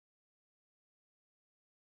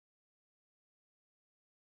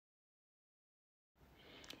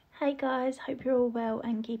Hey guys, hope you're all well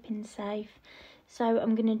and keeping safe. So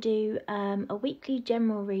I'm going to do a weekly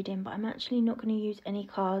general reading, but I'm actually not going to use any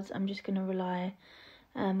cards. I'm just going to rely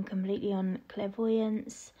completely on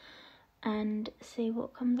clairvoyance and see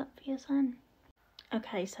what comes up for your sign.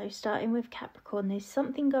 Okay, so starting with Capricorn, there's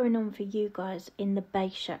something going on for you guys in the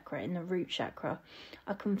base chakra, in the root chakra.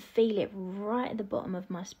 I can feel it right at the bottom of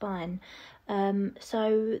my spine.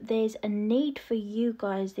 So there's a need for you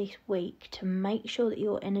guys this week to make sure that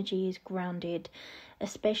your energy is grounded,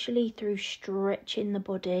 especially through stretching the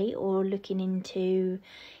body or looking into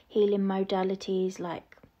healing modalities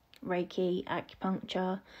like Reiki,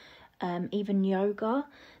 acupuncture, even yoga.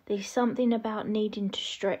 There's something about needing to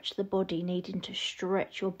stretch the body, needing to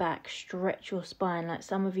stretch your back, stretch your spine. Like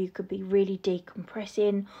some of you could be really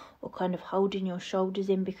decompressing or kind of holding your shoulders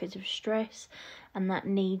in because of stress, and that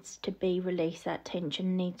needs to be released. That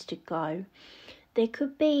tension needs to go. There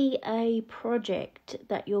could be a project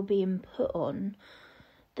that you're being put on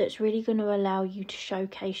that's really going to allow you to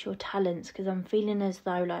showcase your talents, because I'm feeling as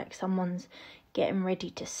though like someone's getting ready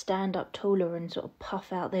to stand up taller and sort of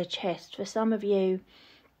puff out their chest. For some of you,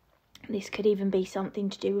 this could even be something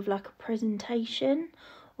to do with like a presentation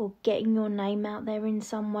or getting your name out there in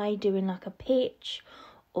some way, doing like a pitch,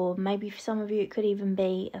 or maybe for some of you it could even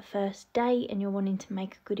be a first date and you're wanting to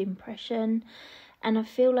make a good impression. And I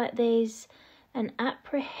feel like there's an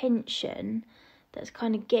apprehension that's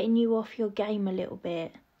kind of getting you off your game a little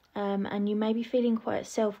bit. And you may be feeling quite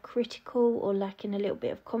self-critical or lacking a little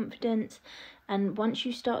bit of confidence. And once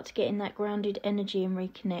you start to get in that grounded energy and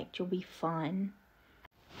reconnect, you'll be fine.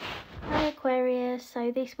 Hi Aquarius,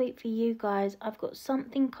 so this week for you guys, I've got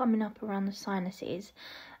something coming up around the sinuses.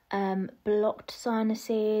 Blocked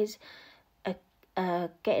sinuses,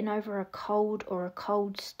 getting over a cold or a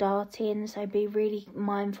cold starting. So be really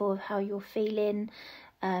mindful of how you're feeling.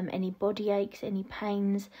 Any body aches, any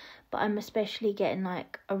pains, but I'm especially getting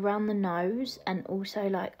like around the nose and also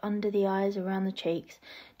like under the eyes, around the cheeks,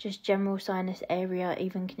 just general sinus area,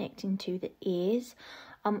 even connecting to the ears.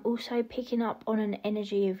 I'm also picking up on an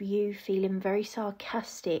energy of you feeling very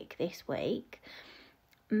sarcastic this week,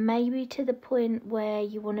 maybe to the point where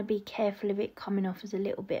you want to be careful of it coming off as a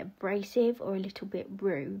little bit abrasive or a little bit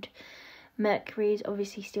rude. Mercury is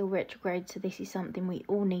obviously still retrograde, so this is something we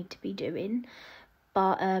all need to be doing.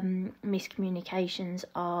 But miscommunications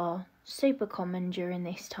are super common during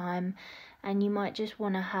this time, and you might just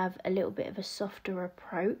want to have a little bit of a softer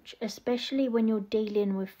approach, especially when you're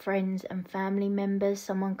dealing with friends and family members.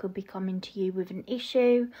 Someone could be coming to you with an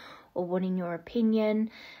issue or wanting your opinion,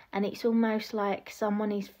 and it's almost like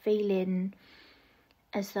someone is feeling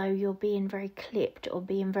as though you're being very clipped or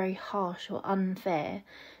being very harsh or unfair.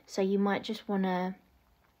 So you might just want to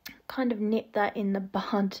kind of nip that in the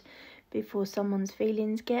bud before someone's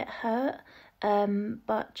feelings get hurt.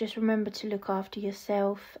 But just remember to look after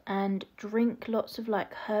yourself and drink lots of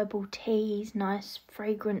like herbal teas, nice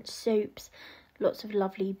fragrant soups, lots of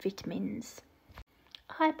lovely vitamins.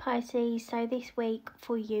 Hi Pisces, so this week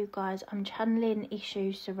for you guys I'm channeling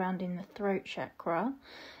issues surrounding the throat chakra.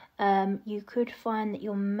 You could find that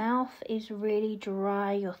your mouth is really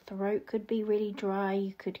dry, your throat could be really dry,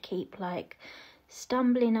 you could keep like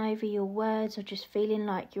stumbling over your words or just feeling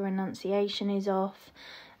like your enunciation is off.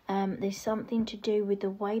 There's something to do with the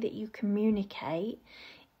way that you communicate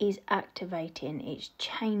is activating, it's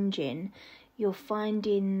changing. You're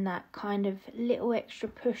finding that kind of little extra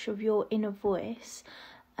push of your inner voice,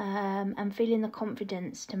 and feeling the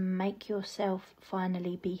confidence to make yourself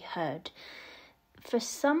finally be heard. For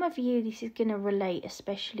some of you, this is going to relate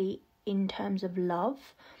especially in terms of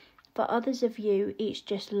love. For others of you, it's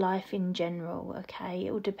just life in general, okay?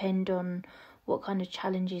 It will depend on what kind of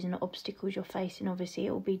challenges and obstacles you're facing. Obviously,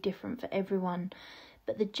 it will be different for everyone.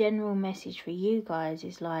 But the general message for you guys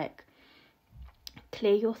is like,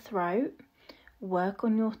 clear your throat, work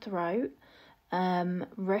on your throat,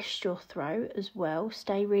 rest your throat as well,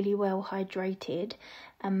 stay really well hydrated,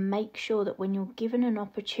 and make sure that when you're given an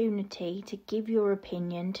opportunity to give your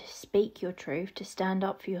opinion, to speak your truth, to stand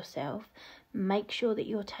up for yourself, make sure that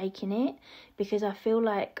you're taking it, because I feel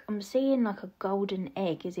like I'm seeing like a golden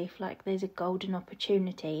egg, as if like there's a golden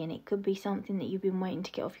opportunity, and it could be something that you've been waiting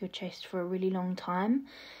to get off your chest for a really long time.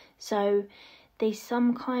 So there's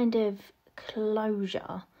some kind of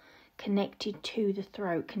closure connected to the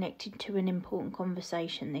throat, connected to an important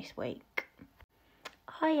conversation this week.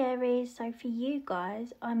 Hi Aries, so for you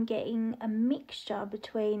guys I'm getting a mixture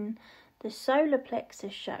between the solar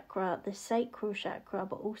plexus chakra, the sacral chakra,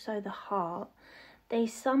 but also the heart.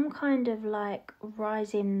 There's some kind of like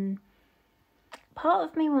rising, part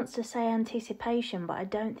of me wants to say anticipation, but I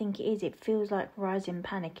don't think it is. It feels like rising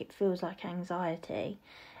panic, it feels like anxiety.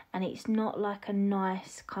 and it's not like a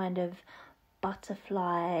nice kind of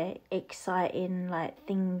butterfly, exciting, like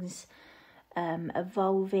things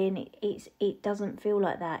evolving. It doesn't feel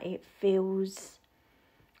like that. It feels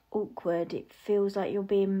awkward. It feels like you're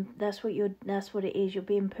being, that's what it is, you're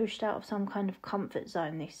being pushed out of some kind of comfort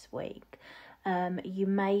zone this week. You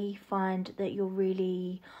may find that you're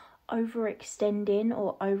really overextending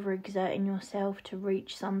or overexerting yourself to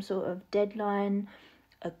reach some sort of deadline,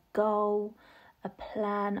 a goal, a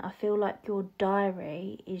plan. I feel like your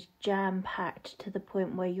diary is jam-packed to the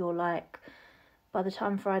point where you're like, by the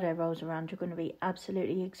time Friday rolls around, you're going to be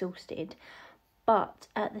absolutely exhausted. But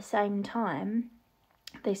at the same time,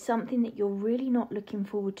 there's something that you're really not looking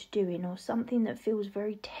forward to doing, or something that feels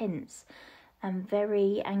very tense and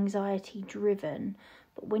very anxiety driven.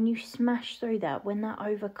 But when you smash through that, when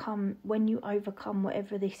you overcome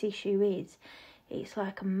whatever this issue is, it's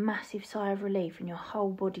like a massive sigh of relief and your whole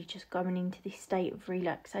body just going into this state of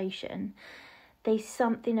relaxation. There's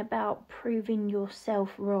something about proving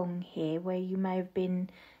yourself wrong here, where you may have been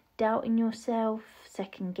doubting yourself,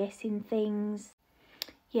 second guessing things.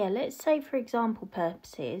 Yeah, let's say for example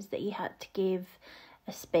purposes that you had to give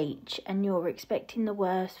a speech and you're expecting the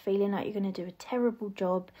worst, feeling like you're going to do a terrible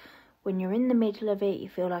job. When you're in the middle of it, you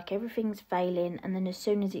feel like everything's failing, and then as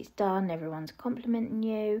soon as it's done, everyone's complimenting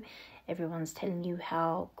you, everyone's telling you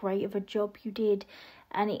how great of a job you did,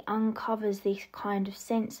 and it uncovers this kind of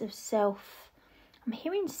sense of I'm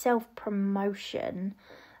hearing self-promotion,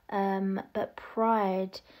 but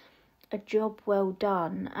pride, a job well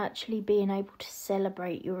done, actually being able to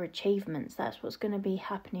celebrate your achievements. That's what's going to be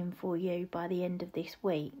happening for you by the end of this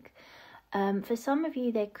week. For some of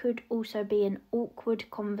you, there could also be an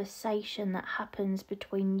awkward conversation that happens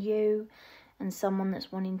between you and someone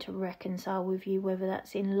that's wanting to reconcile with you, whether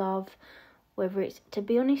that's in love, whether it's, to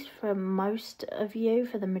be honest, for most of you,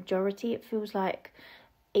 for the majority, it feels like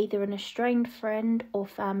either an estranged friend or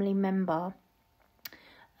family member.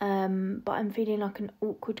 But I'm feeling like an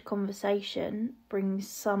awkward conversation brings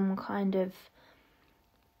some kind of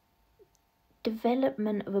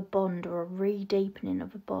development of a bond or a re-deepening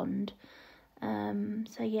of a bond.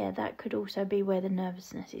 So yeah, that could also be where the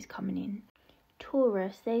nervousness is coming in.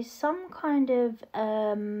 Taurus, there's some kind of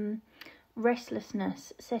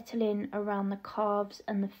restlessness settling around the calves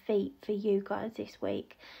and the feet for you guys this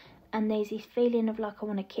week. And there's this feeling of like, I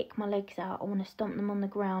want to kick my legs out, I want to stomp them on the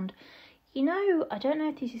ground. You know, I don't know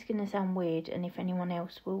if this is going to sound weird and if anyone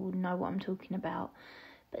else will know what I'm talking about,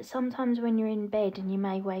 but sometimes when you're in bed and you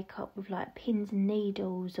may wake up with like pins and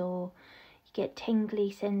needles, or you get tingly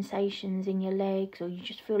sensations in your legs, or you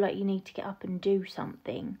just feel like you need to get up and do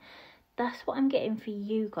something. That's what I'm getting for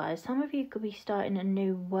you guys. Some of you could be starting a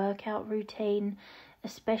new workout routine,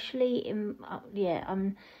 especially in,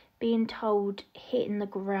 I'm being told hitting the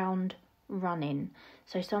ground running.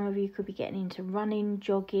 So some of you could be getting into running,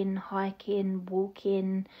 jogging, hiking,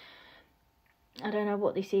 walking. I don't know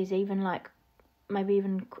what this is, even like maybe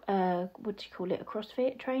even what do you call it, a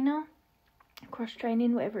CrossFit trainer, cross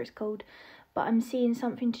training, whatever it's called. But I'm seeing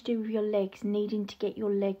something to do with your legs, needing to get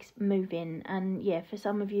your legs moving. And yeah, for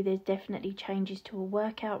some of you, there's definitely changes to a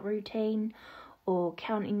workout routine or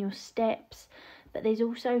counting your steps. But there's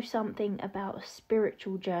also something about a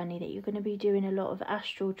spiritual journey that you're going to be doing a lot of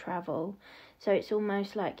astral travel. So it's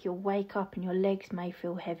almost like you'll wake up and your legs may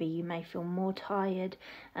feel heavy, you may feel more tired,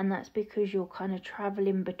 and that's because you're kind of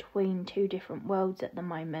travelling between two different worlds at the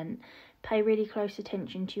moment. Pay really close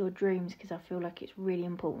attention to your dreams, because I feel like it's really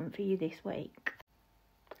important for you this week.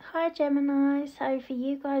 Hi Gemini, so for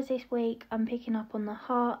you guys this week, I'm picking up on the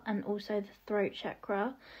heart and also the throat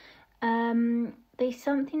chakra. There's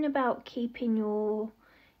something about keeping your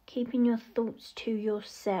thoughts to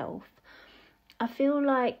yourself. I feel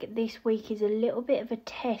like this week is a little bit of a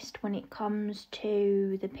test when it comes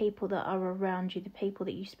to the people that are around you, the people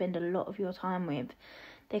that you spend a lot of your time with.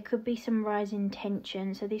 There could be some rising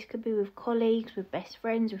tension, so this could be with colleagues, with best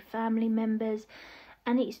friends, with family members,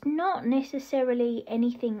 and it's not necessarily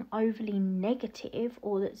anything overly negative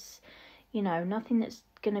or that's, you know, nothing that's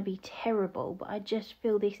going to be terrible, but I just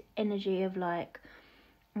feel this energy of like,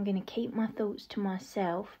 I'm going to keep my thoughts to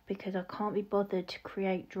myself because I can't be bothered to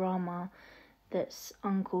create drama that's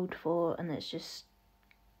uncalled for and that's just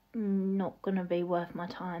not going to be worth my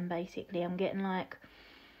time, basically. I'm getting like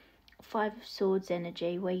Five of Swords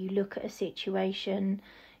energy, where you look at a situation,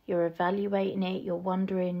 you're evaluating it, you're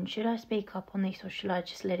wondering, should I speak up on this or should I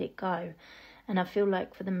just let it go? And I feel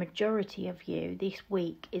like for the majority of you, this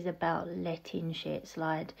week is about letting shit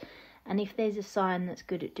slide. And if there's a sign that's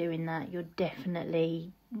good at doing that, you're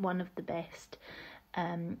definitely one of the best.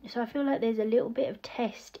 So I feel like there's a little bit of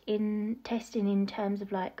testing in terms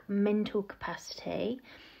of like mental capacity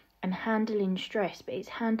and handling stress, but it's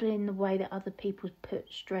handling the way that other people put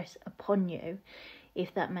stress upon you,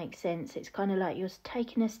 if that makes sense. It's kind of like you're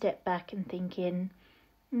taking a step back and thinking,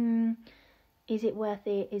 is it worth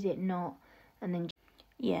it? Is it not? And then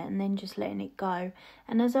just letting it go.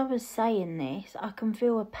 And as I was saying this, I can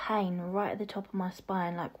feel a pain right at the top of my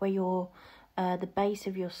spine, like where the base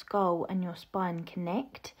of your skull and your spine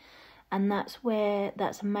connect. And that's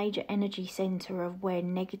a major energy center of where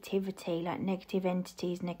negativity, like negative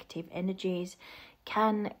entities, negative energies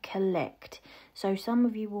can collect. So some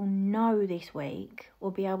of you will know this week,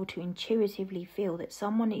 or be able to intuitively feel that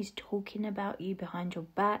someone is talking about you behind your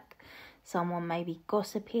back, someone may be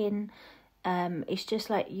gossiping. It's just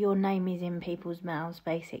like your name is in people's mouths,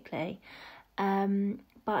 basically.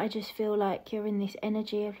 But I just feel like you're in this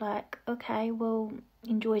energy of like, okay, well,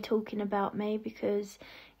 enjoy talking about me, because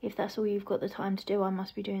if that's all you've got the time to do, I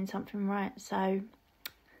must be doing something right. So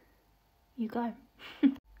you go.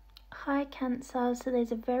 Hi Cancer. So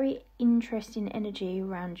there's a very interesting energy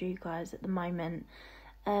around you guys at the moment.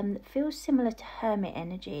 That feels similar to Hermit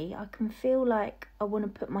energy. I can feel like I want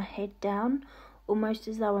to put my head down, almost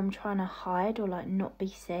as though I'm trying to hide or like not be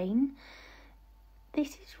seen. This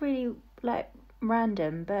is really like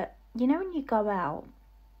random, but you know when you go out,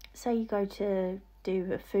 say you go to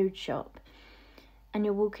do a food shop, and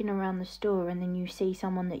you're walking around the store and then you see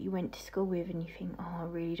someone that you went to school with and you think, oh, I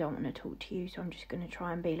really don't want to talk to you, so I'm just going to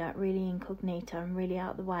try and be like really incognito and really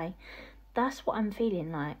out of the way. That's what I'm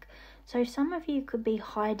feeling like. So some of you could be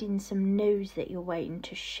hiding some news that you're waiting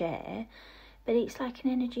to share, but it's like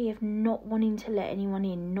an energy of not wanting to let anyone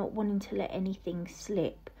in, not wanting to let anything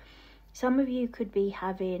slip. Some of you could be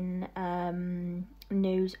having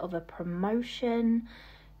news of a promotion,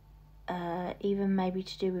 even maybe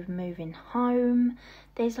to do with moving home.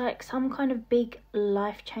 There's like some kind of big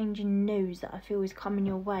life-changing news that I feel is coming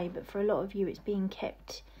your way, but for a lot of you it's being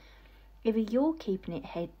kept, either you're keeping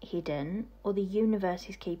it hidden, or the universe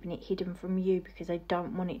is keeping it hidden from you because they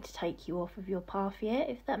don't want it to take you off of your path yet,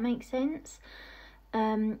 if that makes sense.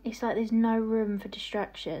 It's like there's no room for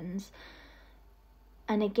distractions.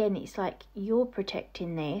 And again, it's like you're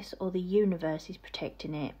protecting this, or the universe is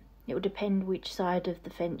protecting it. It will depend which side of the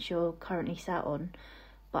fence you're currently sat on.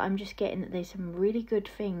 But I'm just getting that there's some really good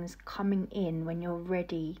things coming in when you're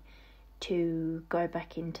ready to go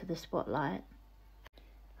back into the spotlight.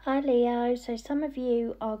 Hi Leo. So some of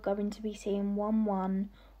you are going to be seeing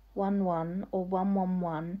 1111 or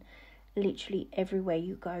 111 literally everywhere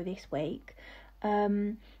you go this week.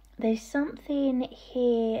 There's something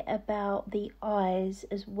here about the eyes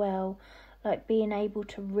as well, like being able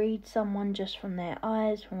to read someone just from their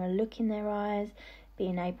eyes, from a look in their eyes,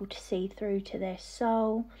 being able to see through to their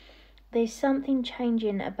soul. There's something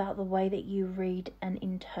changing about the way that you read and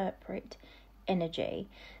interpret energy.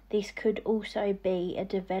 This could also be a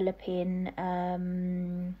developing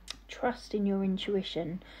trust in your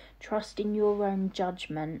intuition, trust in your own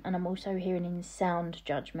judgment, and I'm also hearing in sound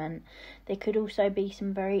judgment. There could also be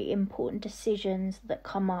some very important decisions that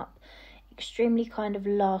come up extremely kind of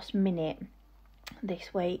last minute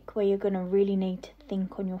this week, where you're going to really need to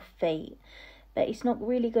think on your feet, but it's not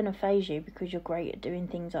really going to phase you because you're great at doing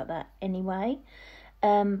things like that anyway.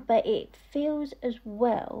 But it feels as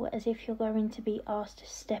well as if you're going to be asked to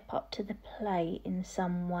step up to the plate in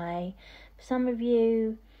some way. For some of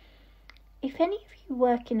you, if any of you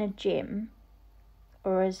work in a gym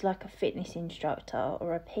or as like a fitness instructor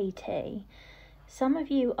or a PT, some of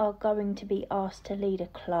you are going to be asked to lead a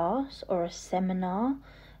class or a seminar.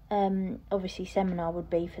 Obviously seminar would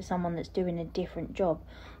be for someone that's doing a different job,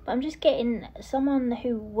 but I'm just getting someone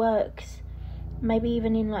who works maybe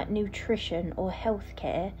even in like nutrition or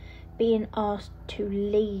healthcare being asked to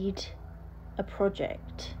lead a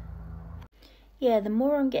project. Yeah, the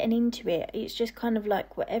more I'm getting into it, it's just kind of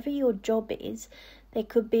like whatever your job is, there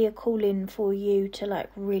could be a calling for you to like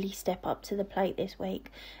really step up to the plate this week.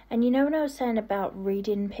 And you know when I was saying about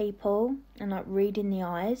reading people and like reading the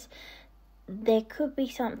eyes, there could be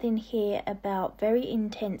something here about very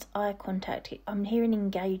intense eye contact. I'm hearing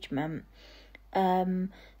engagement.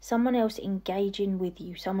 Someone else engaging with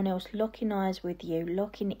you, someone else locking eyes with you,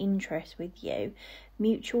 locking interest with you,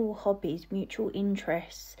 mutual hobbies, mutual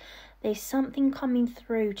interests. There's something coming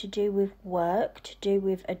through to do with work, to do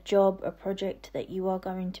with a job, a project that you are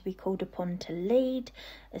going to be called upon to lead,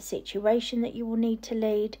 a situation that you will need to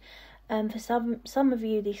lead. For some of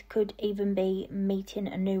you, this could even be meeting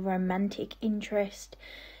a new romantic interest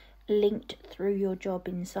linked through your job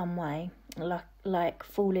in some way, like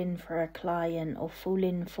falling for a client or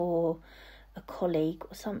falling for a colleague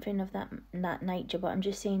or something of that nature, but I'm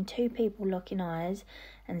just seeing two people locking eyes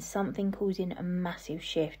and something causing a massive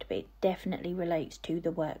shift, but it definitely relates to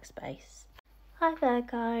the workspace. Hi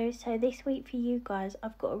Virgo, so this week for you guys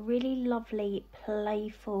I've got a really lovely,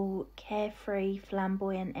 playful, carefree,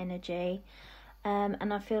 flamboyant energy,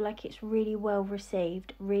 and I feel like it's really well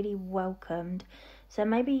received, really welcomed. So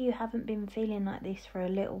maybe you haven't been feeling like this for a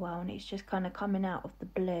little while and it's just kind of coming out of the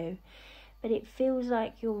blue, but it feels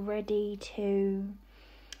like you're ready to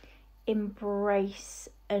embrace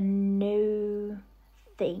a new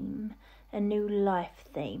theme, a new life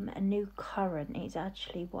theme, a new current is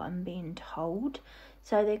actually what I'm being told.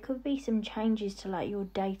 So there could be some changes to like your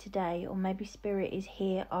day-to-day, or maybe Spirit is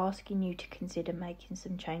here asking you to consider making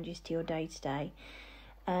some changes to your day-to-day.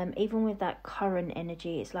 Even with that current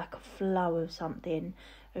energy, it's like a flow of something,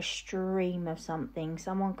 a stream of something.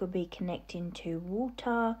 Someone could be connecting to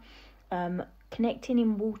water. Connecting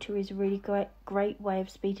in water is a really great way of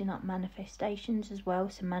speeding up manifestations as well.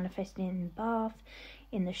 So manifesting in the bath,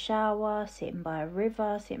 in the shower, sitting by a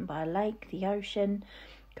river, sitting by a lake, the ocean,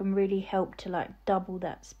 can really help to like double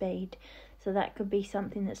that speed. So that could be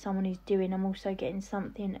something that someone is doing. I'm also getting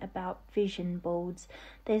something about vision boards.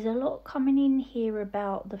 There's a lot coming in here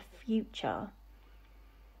about the future.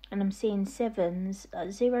 And I'm seeing sevens,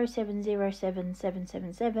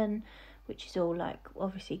 0707777, which is all like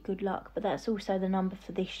obviously good luck, but that's also the number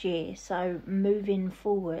for this year. So moving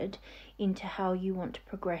forward into how you want to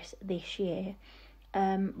progress this year.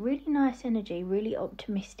 Really nice energy, really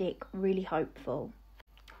optimistic, really hopeful.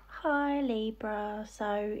 Hi Libra,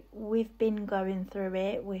 so we've been going through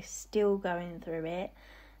it, we're still going through it.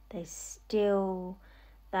 There's still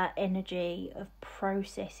that energy of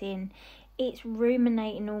processing. It's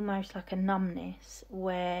ruminating, almost like a numbness,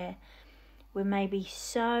 where we're maybe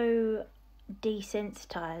so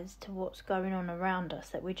desensitized to what's going on around us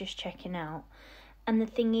that we're just checking out. And the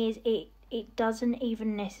thing is, it doesn't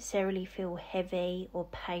even necessarily feel heavy or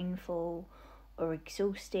painful or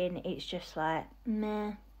exhausting. It's just like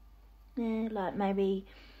meh. Like maybe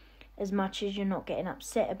as much as you're not getting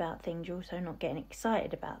upset about things, you're also not getting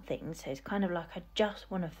excited about things. So it's kind of like I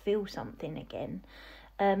just want to feel something again.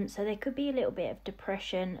 So there could be a little bit of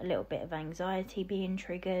depression, a little bit of anxiety being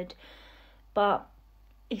triggered, but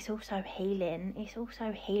it's also healing. It's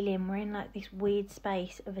also healing. We're in like this weird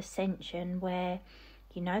space of ascension where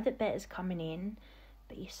you know that better's coming in,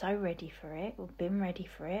 but you're so ready for it. We've been ready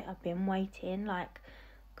for it. I've been waiting, like,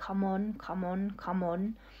 come on.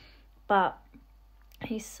 But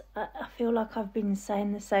I feel like I've been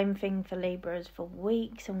saying the same thing for Libras for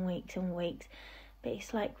weeks and weeks and weeks. But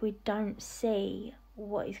it's like we don't see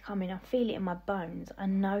what is coming. I feel it in my bones. I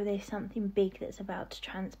know there's something big that's about to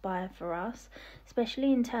transpire for us,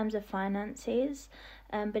 especially in terms of finances.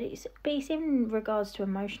 But it's in regards to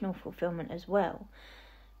emotional fulfillment as well.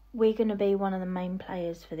 We're going to be one of the main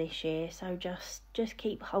players for this year. So just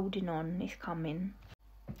keep holding on. It's coming.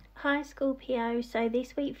 Hi Scorpio, so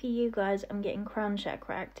this week for you guys I'm getting crown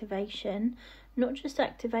chakra activation. Not just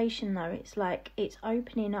activation though, it's like it's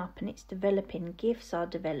opening up and it's developing. Gifts are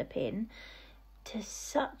developing to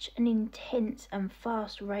such an intense and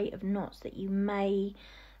fast rate of knots that you may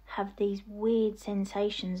have these weird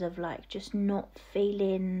sensations of like just not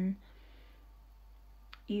feeling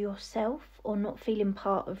yourself or not feeling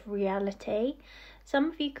part of reality.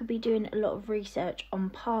 Some of you could be doing a lot of research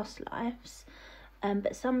on past lives.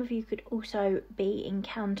 But some of you could also be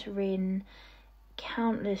encountering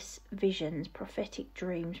countless visions, prophetic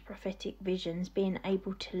dreams, prophetic visions, being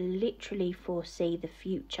able to literally foresee the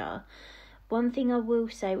future. One thing I will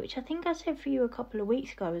say, which I think I said for you a couple of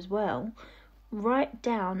weeks ago as well, write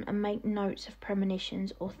down and make notes of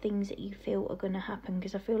premonitions or things that you feel are going to happen,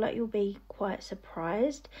 because I feel like you'll be quite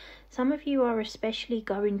surprised. Some of you are especially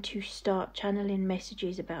going to start channeling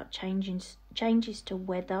messages about changes to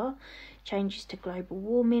weather, changes to global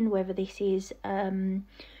warming, whether this is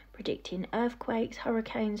predicting earthquakes,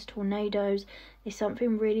 hurricanes, tornadoes. There's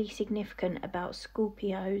something really significant about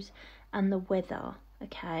Scorpios and the weather,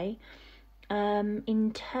 okay?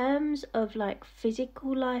 In terms of like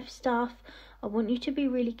physical life stuff, I want you to be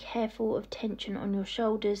really careful of tension on your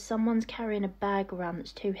shoulders. Someone's carrying a bag around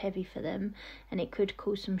that's too heavy for them and it could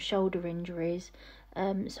cause some shoulder injuries.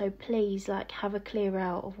 So please like have a clear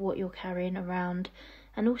out of what you're carrying around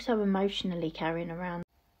and also emotionally carrying around.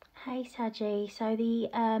 Hey Saggy, so the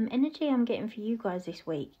energy I'm getting for you guys this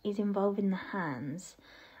week is involving the hands.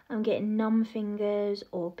 I'm getting numb fingers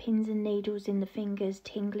or pins and needles in the fingers,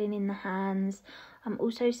 tingling in the hands. I'm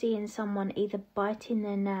also seeing someone either biting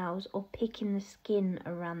their nails or picking the skin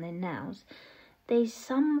around their nails. There's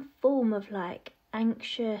some form of like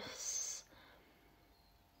anxious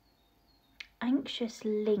anxious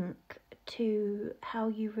link to how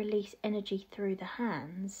you release energy through the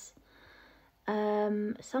hands.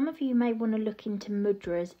 Some of you may want to look into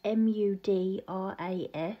mudras, MUDRAS,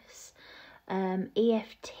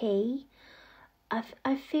 EFT.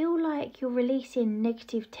 I feel like you're releasing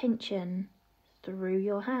negative tension through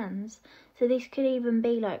your hands. So this could even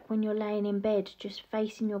be like when you're laying in bed, just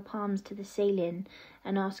facing your palms to the ceiling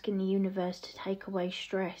and asking the universe to take away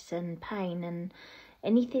stress and pain and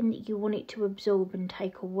anything that you want it to absorb and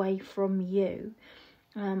take away from you.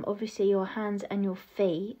 Obviously your hands and your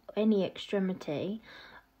feet, any extremity,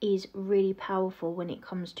 is really powerful when it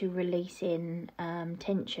comes to releasing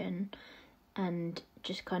tension and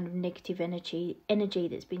just kind of negative energy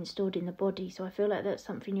that's been stored in the body. So I feel like that's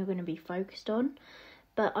something you're going to be focused on.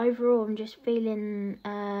 But overall, I'm just feeling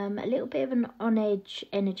a little bit of an on-edge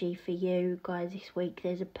energy for you guys this week.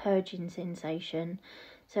 There's a purging sensation.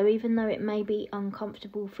 So even though it may be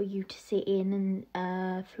uncomfortable for you to sit in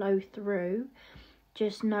and flow through,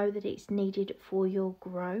 just know that it's needed for your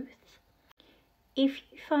growth. If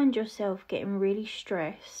you find yourself getting really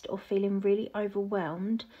stressed or feeling really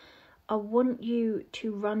overwhelmed, I want you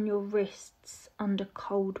to run your wrists under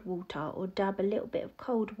cold water or dab a little bit of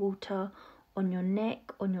cold water on your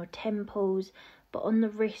neck, on your temples, but on the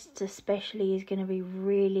wrists especially is going to be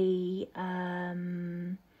really a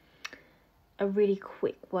really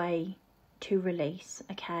quick way to release,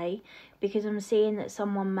 okay? Because I'm seeing that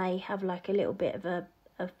someone may have like a little bit of a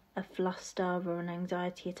fluster or an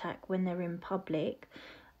anxiety attack when they're in public,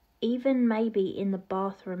 even maybe in the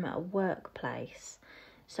bathroom at a workplace.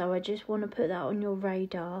 So I just want to put that on your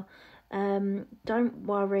radar. Don't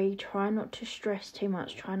worry, try not to stress too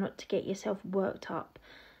much, try not to get yourself worked up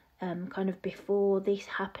kind of before this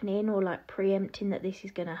happening or like preempting that this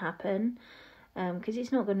is going to happen, because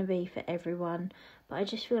it's not going to be for everyone. But I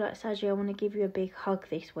just feel like, Saggy, I want to give you a big hug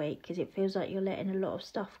this week because it feels like you're letting a lot of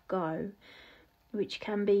stuff go, which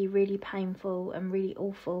can be really painful and really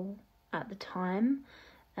awful at the time.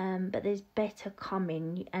 But there's better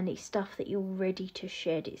coming, and it's stuff that you're ready to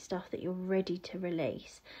shed, it's stuff that you're ready to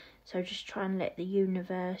release. So just try and let the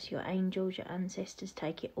universe, your angels, your ancestors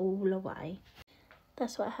take it all away.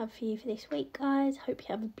 That's what I have for you for this week, guys. Hope you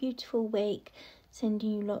have a beautiful week.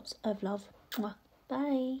 Sending you lots of love.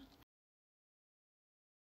 Bye.